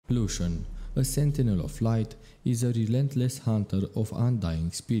Lucian, a sentinel of light, is a relentless hunter of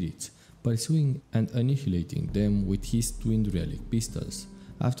undying spirits, pursuing and annihilating them with his twin relic pistols.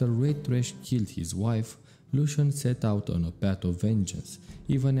 After Red Thresh killed his wife, Lucian set out on a path of vengeance.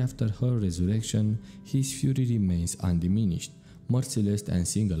 Even after her resurrection, his fury remains undiminished. Merciless and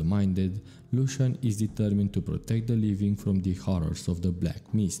single-minded, Lucian is determined to protect the living from the horrors of the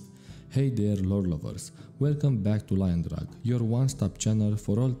Black Mist. Hey there, lore lovers, welcome back to Lion Drag, your one-stop channel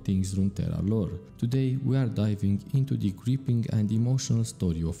for all things Runeterra lore. Today we are diving into the gripping and emotional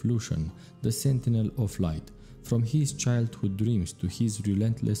story of Lucian, the Sentinel of Light. From his childhood dreams to his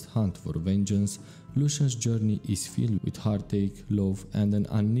relentless hunt for vengeance, Lucian's journey is filled with heartache, love, and an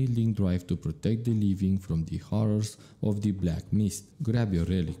unyielding drive to protect the living from the horrors of the Black Mist. Grab your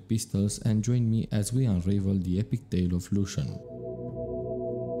relic pistols and join me as we unravel the epic tale of Lucian.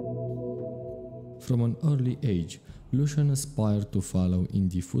 From an early age, Lucian aspired to follow in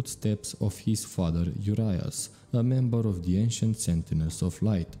the footsteps of his father Urias, a member of the ancient Sentinels of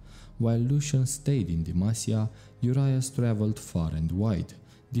Light. While Lucian stayed in Demacia, Urias traveled far and wide,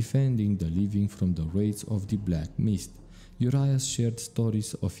 defending the living from the raids of the Black Mist. Urias shared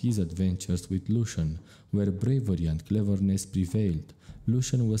stories of his adventures with Lucian, where bravery and cleverness prevailed.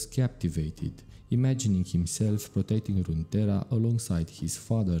 Lucian was captivated, imagining himself protecting Runeterra alongside his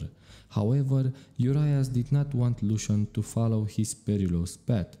father. However, Urias did not want Lucian to follow his perilous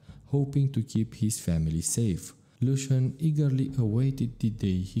path, hoping to keep his family safe. Lucian eagerly awaited the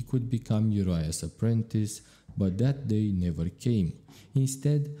day he could become Urias' apprentice, but that day never came.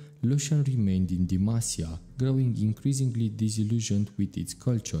 Instead, Lucian remained in Demacia, growing increasingly disillusioned with its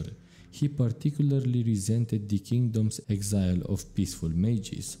culture. He particularly resented the kingdom's exile of peaceful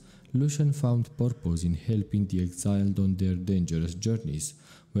mages. Lucian found purpose in helping the exiled on their dangerous journeys.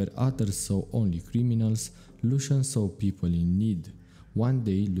 Where others saw only criminals, Lucian saw people in need. One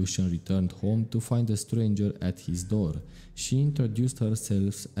day, Lucian returned home to find a stranger at his door. She introduced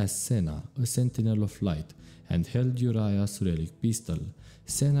herself as Senna, a sentinel of light, and held Urias' relic pistol.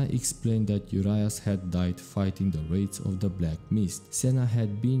 Senna explained that Urias had died fighting the raids of the Black Mist. Senna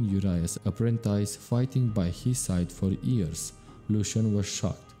had been Urias' apprentice, fighting by his side for years. Lucian was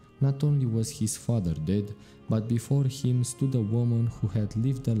shocked. Not only was his father dead, but before him stood a woman who had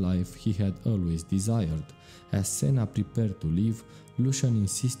lived the life he had always desired. As Senna prepared to leave, Lucian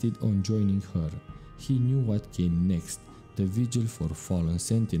insisted on joining her. He knew what came next, the vigil for fallen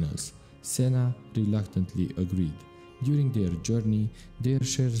sentinels. Senna reluctantly agreed. During their journey, they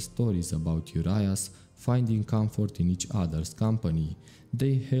shared stories about Urias, finding comfort in each other's company.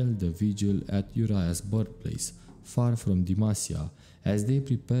 They held the vigil at Urias' birthplace, far from Demacia. As they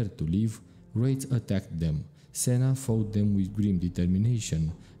prepared to leave, raids attacked them. Senna fought them with grim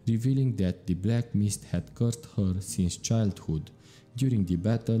determination, revealing that the Black Mist had cursed her since childhood. During the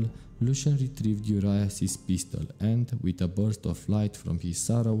battle, Lucian retrieved Urias' pistol and, with a burst of light from his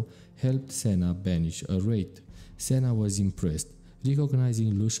sorrow, helped Senna banish a raid. Senna was impressed,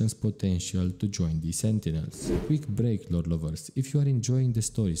 recognizing Lucian's potential to join the Sentinels. Quick break, lore lovers. If you are enjoying the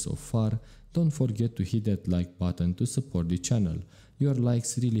story so far, don't forget to hit that like button to support the channel. Your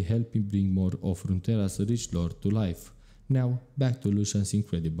likes really help me bring more of Runeterra's rich lore to life. Now, back to Lucian's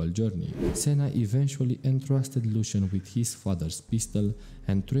incredible journey. Senna eventually entrusted Lucian with his father's pistol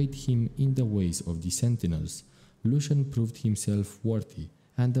and trained him in the ways of the Sentinels. Lucian proved himself worthy,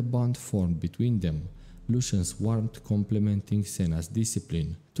 and a bond formed between them. Lucian's warmth complementing Senna's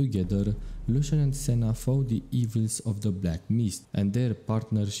discipline. Together, Lucian and Senna fought the evils of the Black Mist, and their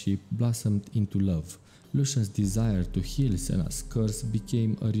partnership blossomed into love. Lucian's desire to heal Senna's curse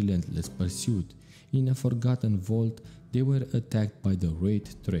became a relentless pursuit. In a forgotten vault, they were attacked by the Red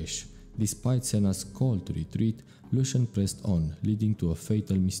Thresh. Despite Senna's call to retreat, Lucian pressed on, leading to a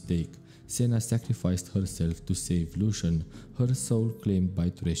fatal mistake. Senna sacrificed herself to save Lucian, her soul claimed by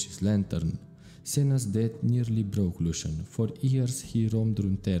Thresh's lantern. Senna's death nearly broke Lucian. For years he roamed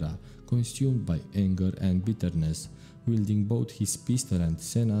Runeterra, consumed by anger and bitterness. Wielding both his pistol and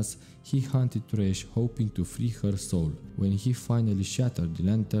Senna's, he hunted Thresh, hoping to free her soul. When he finally shattered the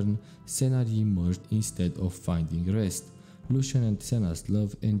lantern, Senna re-emerged instead of finding rest. Lucian and Senna's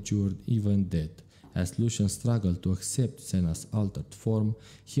love endured even death. As Lucian struggled to accept Senna's altered form,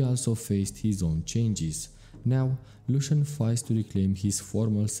 he also faced his own changes. Now, Lucian fights to reclaim his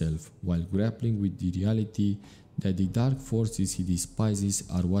former self, while grappling with the reality that the dark forces he despises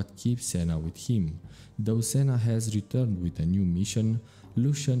are what keeps Senna with him. Though Senna has returned with a new mission,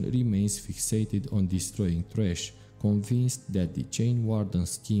 Lucian remains fixated on destroying Thresh, convinced that the Chain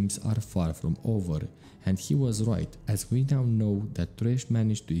Warden's schemes are far from over. And he was right, as we now know that Thresh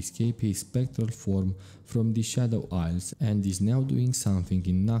managed to escape his spectral form from the Shadow Isles and is now doing something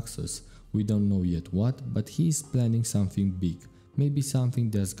in Naxos. We don't know yet what, but he is planning something big. Maybe something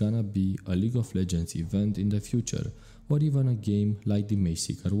that's gonna be a League of Legends event in the future, or even a game like the Mage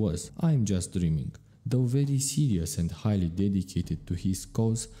Seeker was. I'm just dreaming. Though very serious and highly dedicated to his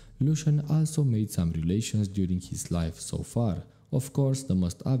cause, Lucian also made some relations during his life so far. Of course, the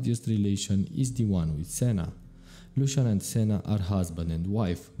most obvious relation is the one with Senna. Lucian and Senna are husband and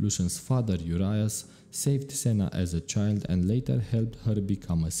wife. Lucian's father, Urias, saved Senna as a child and later helped her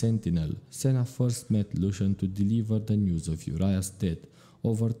become a sentinel. Senna first met Lucian to deliver the news of Urias' death.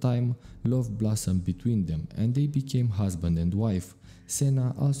 Over time, love blossomed between them and they became husband and wife.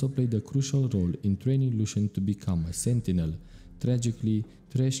 Senna also played a crucial role in training Lucian to become a sentinel. Tragically,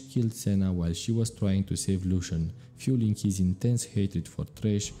 Thresh killed Senna while she was trying to save Lucian, fueling his intense hatred for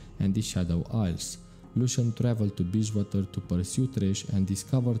Thresh and the Shadow Isles. Lucian traveled to Bilgewater to pursue Thresh and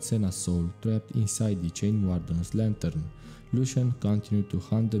discovered Senna's soul trapped inside the Chain Warden's lantern. Lucian continued to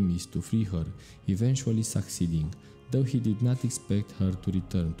hunt the mist to free her, eventually succeeding, though he did not expect her to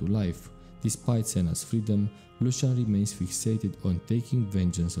return to life. Despite Senna's freedom, Lucian remains fixated on taking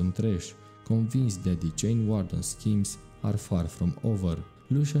vengeance on Thresh, convinced that the Chain Warden's schemes are far from over.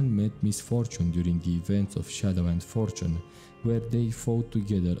 Lucian met Misfortune during the events of Shadow and Fortune, where they fought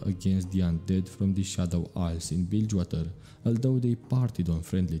together against the undead from the Shadow Isles in Bilgewater. Although they parted on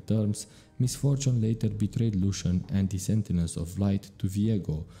friendly terms, Misfortune later betrayed Lucian and the Sentinels of Light to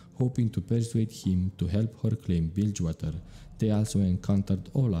Viego, hoping to persuade him to help her claim Bilgewater. They also encountered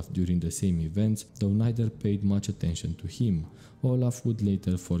Olaf during the same events, though neither paid much attention to him. Olaf would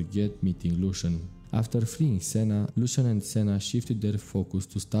later forget meeting Lucian. After freeing Senna, Lucian and Senna shifted their focus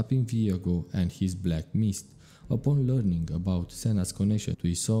to stopping Viego and his Black Mist. Upon learning about Senna's connection to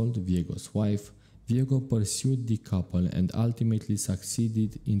Isolde, Viego's wife, Viego pursued the couple and ultimately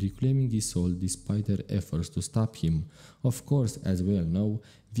succeeded in reclaiming Isolde despite their efforts to stop him. Of course, as we all know,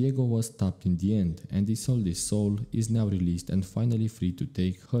 Viego was stopped in the end, and Isolde's soul is now released and finally free to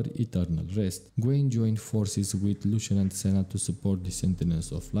take her eternal rest. Gwen joined forces with Lucian and Senna to support the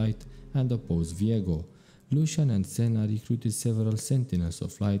Sentinels of Light and oppose Viego. Lucian and Senna recruited several Sentinels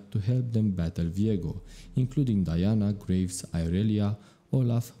of Light to help them battle Viego, including Diana, Graves, Irelia,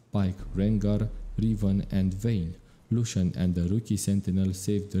 Olaf, Pike, Rengar, Riven, and Vayne. Lucian and the rookie Sentinel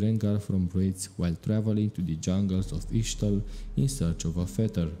saved Rengar from raids while traveling to the jungles of Ixtal in search of a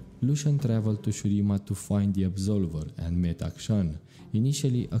fetter. Lucian traveled to Shurima to find the Absolver and met Akshan.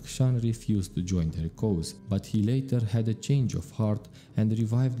 Initially, Akshan refused to join their cause, but he later had a change of heart and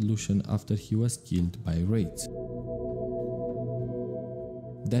revived Lucian after he was killed by raids.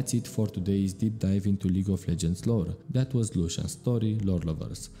 That's it for today's deep dive into League of Legends lore. That was Lucian's story, lore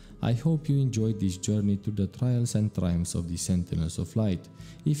lovers. I hope you enjoyed this journey through the trials and triumphs of the Sentinels of Light.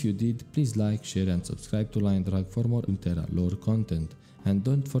 If you did, please like, share and subscribe to Lion Drag for more Runeterra lore content. And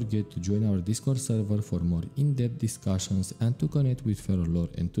don't forget to join our Discord server for more in-depth discussions and to connect with fellow lore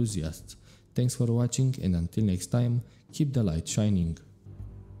enthusiasts. Thanks for watching and until next time, keep the light shining.